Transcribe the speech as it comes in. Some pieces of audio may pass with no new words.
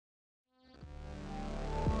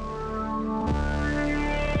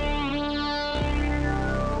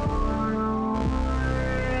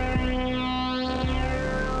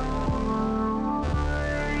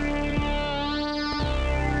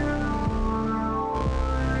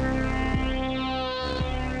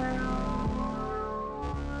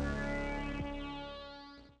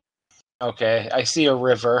Okay, I see a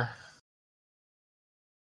river.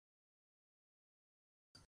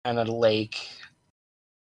 And a lake.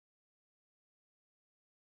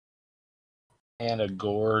 And a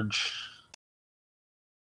gorge.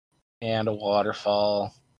 And a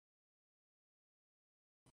waterfall.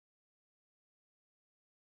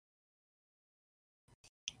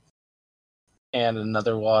 And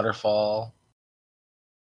another waterfall.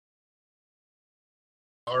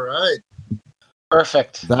 All right.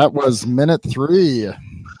 Perfect. That was minute 3.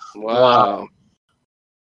 Wow.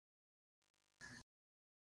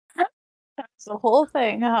 That's the whole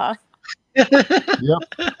thing, huh?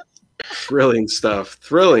 Yep. Thrilling stuff.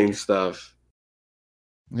 Thrilling stuff.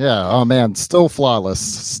 Yeah. Oh man, still flawless.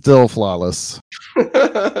 Still flawless.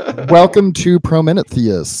 Welcome to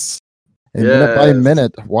Prometheus, a minute by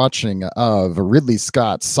minute watching of Ridley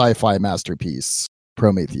Scott's sci-fi masterpiece,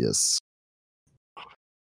 Prometheus.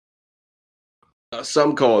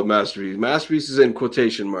 Some call it masterpiece. Masterpiece is in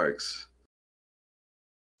quotation marks.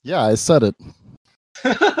 Yeah, I said it.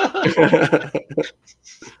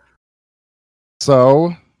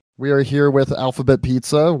 So we are here with Alphabet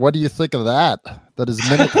Pizza. What do you think of that? That is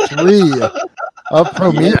minute 3 of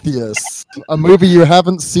Prometheus, a movie you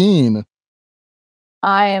haven't seen.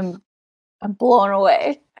 I'm blown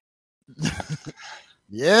away.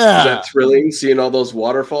 Yeah. Is that thrilling, seeing all those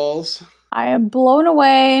waterfalls? I am blown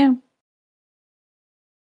away.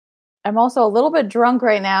 I'm also a little bit drunk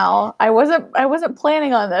right now. I wasn't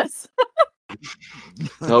planning on this.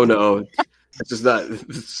 Oh no. It's just not.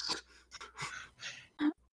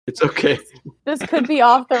 It's okay. This could be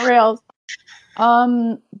off the rails.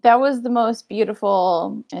 That was the most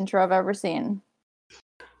beautiful intro I've ever seen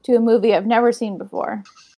to a movie I've never seen before.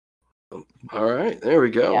 All right, there we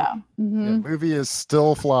go. Yeah. The movie is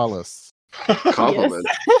still flawless. Compliment.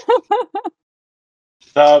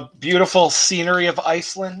 The beautiful scenery of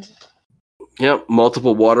Iceland. Yep,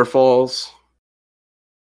 multiple waterfalls.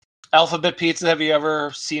 Alphabet Pizza, have you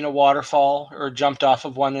ever seen a waterfall or jumped off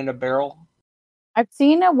of one in a barrel? I've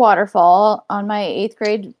seen a waterfall on my 8th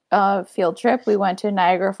grade field trip. We went to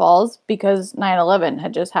Niagara Falls because 9/11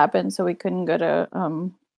 had just happened, so we couldn't go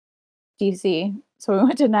to DC. So we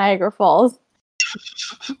went to Niagara Falls.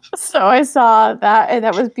 So I saw that, and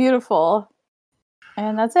that was beautiful.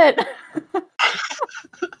 And that's it.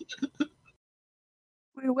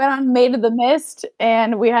 We went on Maid of the Mist,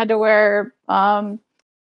 and we had to wear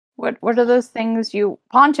what are those things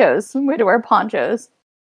ponchos? We had to wear ponchos.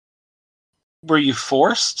 Were you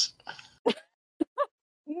forced?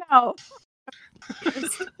 No.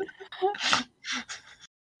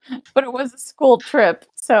 But it was a school trip,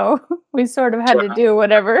 so we sort of had to do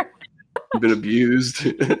whatever. You've been abused.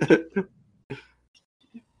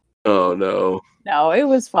 Oh no. No, it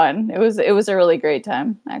was fun. It was a really great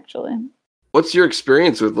time, actually. What's your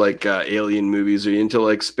experience with like alien movies? Are you into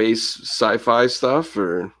like space sci-fi stuff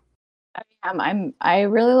or? I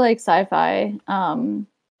really like sci-fi.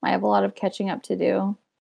 I have a lot of catching up to do.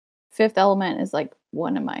 Fifth Element is like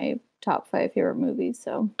one of my top 5 favorite movies.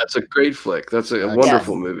 So that's a great flick. That's a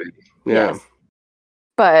wonderful movie. Yeah, yes.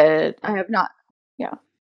 But I have not. Yeah.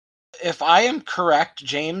 If I am correct,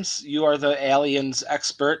 James, you are the Aliens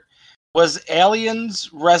expert. Was Aliens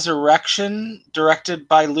Resurrection directed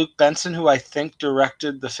by Luke Benson, who I think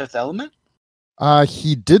directed The Fifth Element?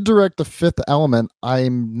 He did direct The Fifth Element.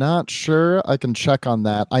 I'm not sure. I can check on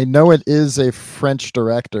that. I know it is a French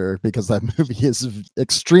director because that movie is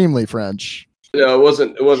extremely French. No, it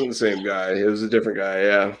wasn't the same guy. It was a different guy.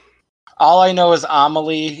 Yeah. All I know is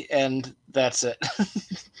Amelie, and that's it.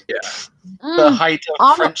 Yeah. The height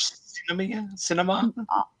of French cinema.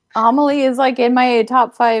 Amelie is like in my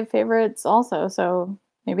top 5 favorites also, so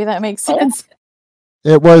maybe that makes sense.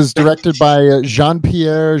 It was directed by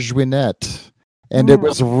Jean-Pierre Jeunet, and it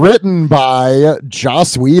was written by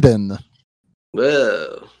Joss Whedon.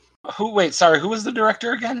 Whoa. Who was the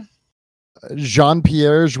director again?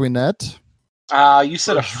 Jean-Pierre Jeunet. You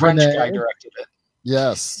said a French guy directed it.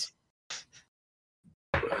 Yes.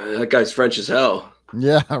 That guy's French as hell.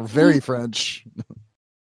 Yeah, very French.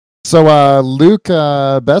 So Luc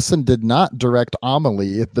Besson did not direct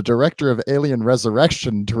Amelie. The director of Alien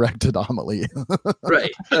Resurrection directed Amelie.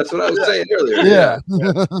 Right. That's what I was saying earlier. Yeah.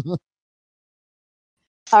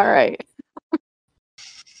 All right.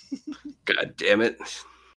 God damn it.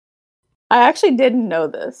 I actually didn't know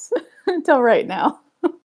this until right now.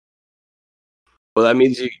 Well, that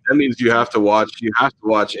means you have to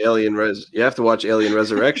watch Alien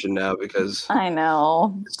Resurrection now because I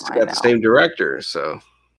know. It's got the same director, so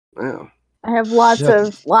yeah. I have lots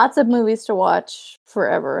of movies to watch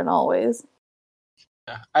forever and always.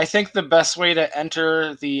 I think the best way to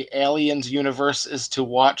enter the Aliens universe is to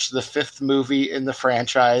watch the 5th movie in the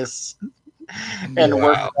franchise and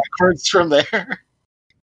work backwards from there.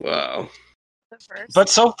 Wow. The first. But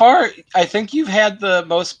so far, I think you've had the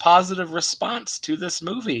most positive response to this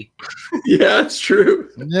movie. Yeah, it's true.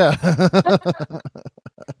 Yeah.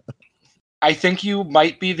 I think you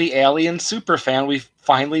might be the Alien superfan we've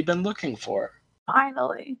finally been looking for.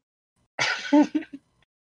 Finally.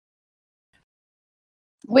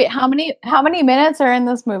 Wait, how many minutes are in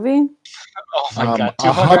this movie? Oh my god,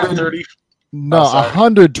 100 230. No, sorry.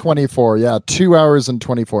 124. Yeah, 2 hours and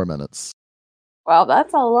 24 minutes. Wow,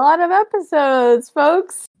 that's a lot of episodes,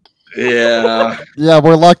 folks. Yeah. Yeah,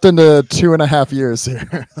 we're locked into 2.5 years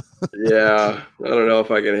here. Yeah. I don't know if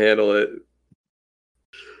I can handle it.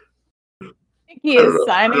 He is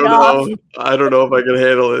signing off. I don't know if I can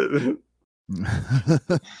handle it.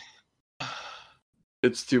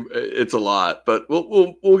 It's a lot, but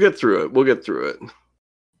we'll get through it. We'll get through it.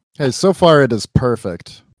 Hey, so far it is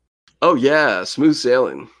perfect. Oh yeah, smooth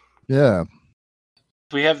sailing. Yeah.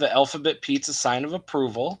 We have the Alphabet Pizza sign of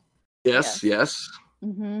approval. Yes.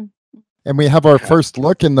 Mm-hmm. And we have our first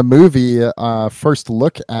look in the movie, first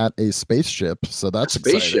look at a spaceship. So that's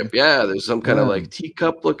Spaceship. exciting. Yeah, there's some kind of like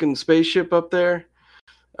teacup looking spaceship up there.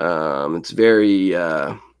 It's very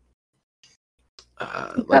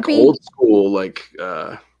like old school, like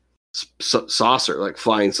saucer, like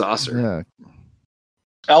flying saucer. Yeah.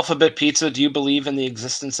 Alphabet Pizza, do you believe in the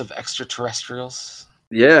existence of extraterrestrials?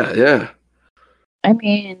 Yeah. I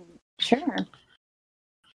mean, sure.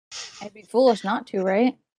 I'd be foolish not to,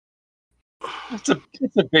 right? It's a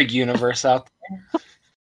big universe out there.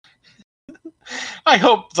 I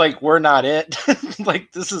hope we're not it.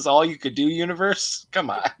 This is all you could do universe.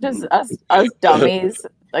 Come on. Just us dummies.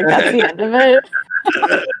 That's the end of it.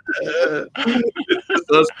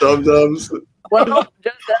 It's us dum-dums. Well,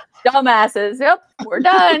 just dumbasses. Yep, we're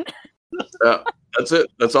done. Yeah, that's it.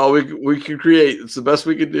 That's all we can create. It's the best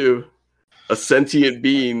we can do. A sentient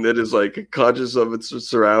being that is conscious of its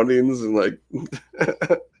surroundings and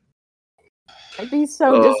I'd be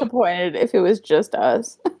so disappointed if it was just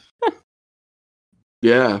us.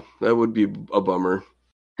 Yeah, that would be a bummer.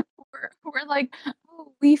 We're like,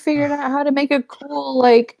 oh, we figured out how to make a cool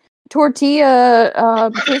tortilla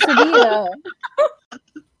quesadilla.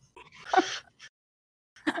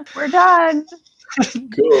 We're done.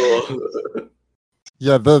 Cool.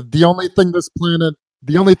 Yeah, the only thing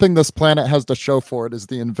this planet has to show for it is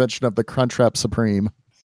the invention of the Crunchwrap Supreme.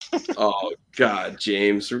 Oh God,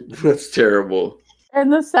 James, that's terrible.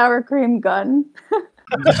 And the sour cream gun.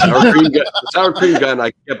 Sour cream gun,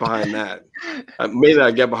 I can get behind that. Maybe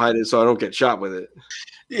I get behind it so I don't get shot with it.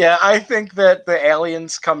 Yeah, I think that the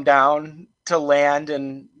aliens come down to land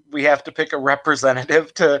and we have to pick a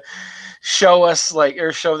representative to show us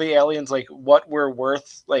or show the aliens what we're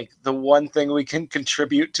worth, the one thing we can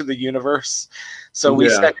contribute to the universe. So we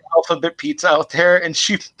send Alphabet Pizza out there and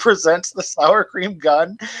she presents the sour cream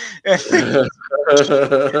gun.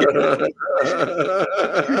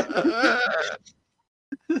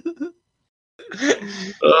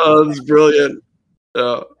 Oh, that's brilliant.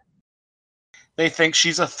 Oh. They think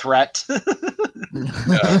she's a threat.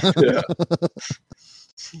 Yeah.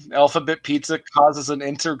 Alphabet Pizza causes an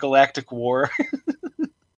intergalactic war.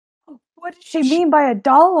 What does she mean by a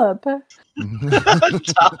dollop?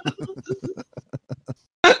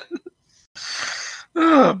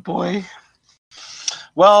 Oh boy.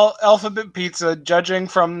 Well, Alphabet Pizza, judging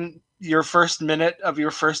from your first minute of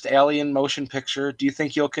your first Alien motion picture, do you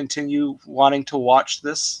think you'll continue wanting to watch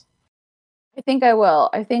this? I think I will.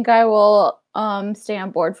 I think I will stay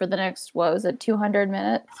on board for the next, 200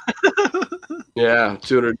 minutes? Yeah,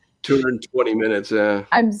 220 minutes, yeah.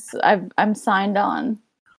 I'm signed on.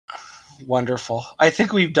 Wonderful. I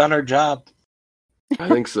think we've done our job. I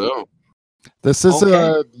think so. This is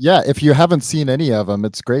if you haven't seen any of them,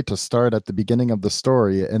 it's great to start at the beginning of the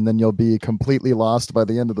story and then you'll be completely lost by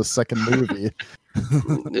the end of the second movie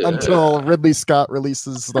until Ridley Scott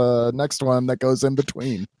releases the next one that goes in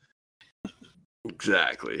between.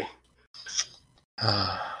 Exactly.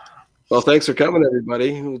 Well, thanks for coming,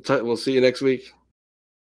 everybody. We'll see you next week.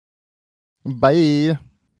 Bye.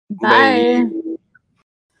 Bye.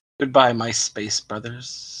 Goodbye, my space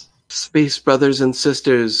brothers. Space brothers and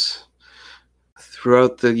sisters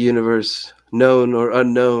throughout the universe, known or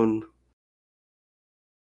unknown.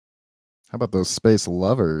 How about those space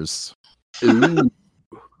lovers? Ooh.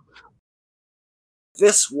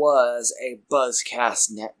 This was a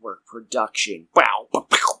Buzzcast Network production. Wow.